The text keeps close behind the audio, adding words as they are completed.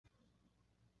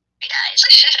guys.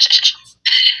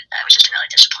 That was just another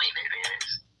disappointment, man.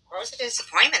 What was the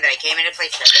disappointment that I came in to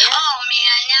play trivia? Oh,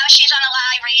 man, now she's on a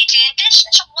live raging. This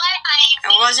is what I mean.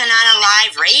 I wasn't on a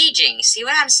live raging. See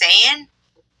what I'm saying?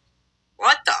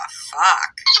 What the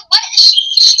fuck? What is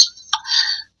she's...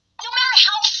 No matter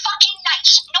how fucking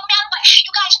nice, no matter what,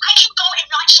 you guys, I can go and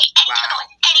not say anything about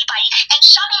anybody, and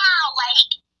somehow, like,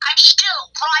 I'm still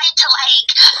brought into, like,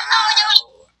 oh, no.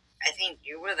 I think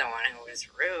you were the one who was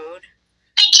rude.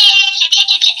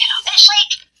 It's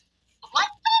like, what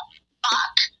the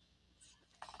fuck?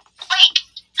 Like,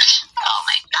 oh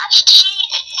my gosh,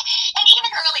 and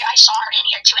even earlier I saw her in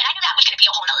here too, and I knew that was going to be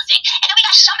a whole other thing, and then we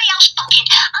got somebody else fucking,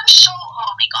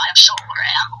 oh my god, I'm so over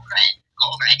it, I'm over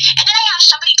it, and then I have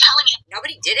somebody telling me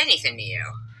nobody did anything to you.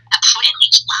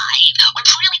 Prudently's live, when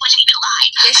Prudently wasn't even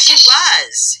live. Yes, she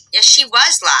was. Yes, she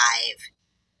was live.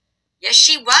 Yes,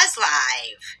 she was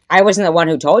live. I wasn't the one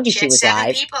who told you she was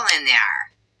live. 7 people in there.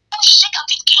 I'm sick of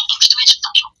the games, dude. It's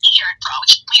fucking weird, bro.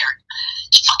 It's weird.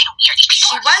 It's fucking weird. These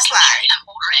people She was live. I'm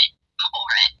over it. I'm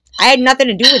over it. I had nothing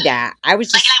to do with that. I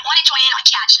was just... Like, I want to join in on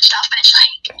chats and stuff, but it's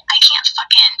like, I can't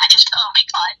fucking, oh my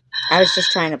god. I was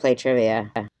just trying to play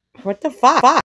trivia. What the fuck?